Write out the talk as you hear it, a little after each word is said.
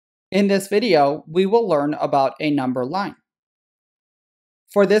In this video, we will learn about a number line.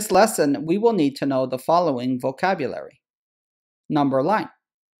 For this lesson, we will need to know the following vocabulary. Number line.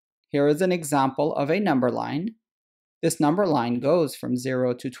 Here is an example of a number line. This number line goes from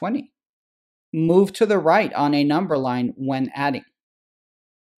 0 to 20. Move to the right on a number line when adding.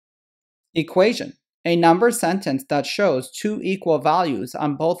 Equation. A number sentence that shows two equal values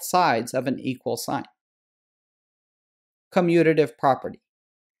on both sides of an equal sign. Commutative property.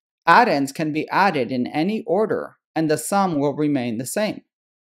 Addends can be added in any order and the sum will remain the same.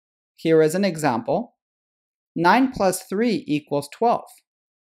 Here is an example. 9 plus 3 equals 12.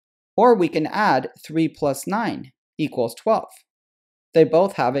 Or we can add 3 plus 9 equals 12. They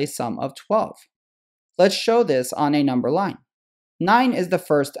both have a sum of 12. Let's show this on a number line. 9 is the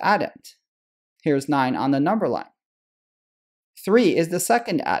first addend. Here's 9 on the number line. 3 is the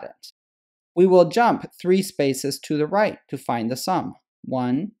second addend. We will jump 3 spaces to the right to find the sum.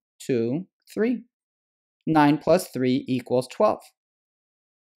 1, 2, 3. 9 plus 3 equals 12.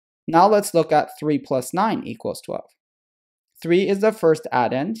 Now let's look at 3 plus 9 equals 12. 3 is the first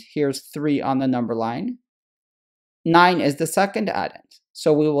addend. Here's 3 on the number line. 9 is the second addend,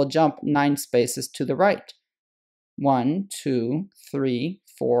 so we will jump 9 spaces to the right. 1, 2, 3,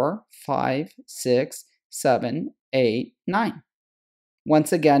 4, 5, 6, 7, 8, 9.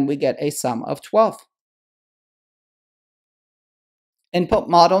 Once again, we get a sum of 12. Input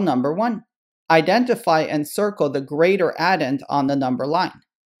model number 1. Identify and circle the greater addend on the number line.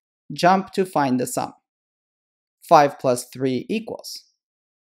 Jump to find the sum. 5 plus 3 equals.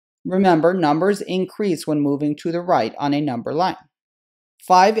 Remember, numbers increase when moving to the right on a number line.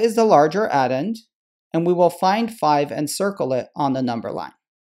 5 is the larger addend, and we will find 5 and circle it on the number line.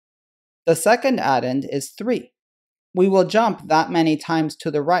 The second addend is 3. We will jump that many times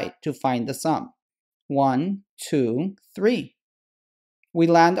to the right to find the sum. 1, 2, 3. We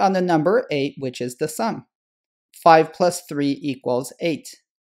land on the number 8, which is the sum. 5 plus 3 equals 8.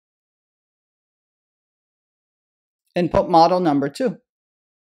 Input model number 2.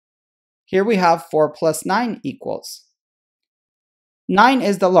 Here we have 4 plus 9 equals. 9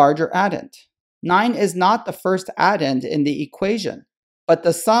 is the larger addend. 9 is not the first addend in the equation, but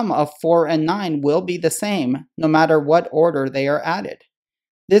the sum of 4 and 9 will be the same no matter what order they are added.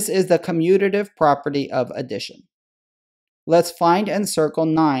 This is the commutative property of addition. Let's find and circle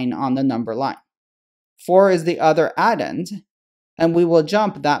 9 on the number line. 4 is the other addend, and we will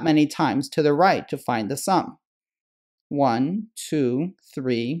jump that many times to the right to find the sum. 1, 2,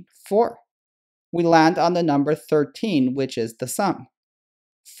 3, 4. We land on the number 13, which is the sum.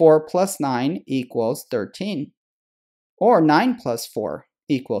 4 plus 9 equals 13. Or 9 plus 4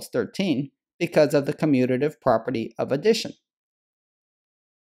 equals 13 because of the commutative property of addition.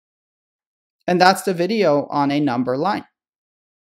 And that's the video on a number line.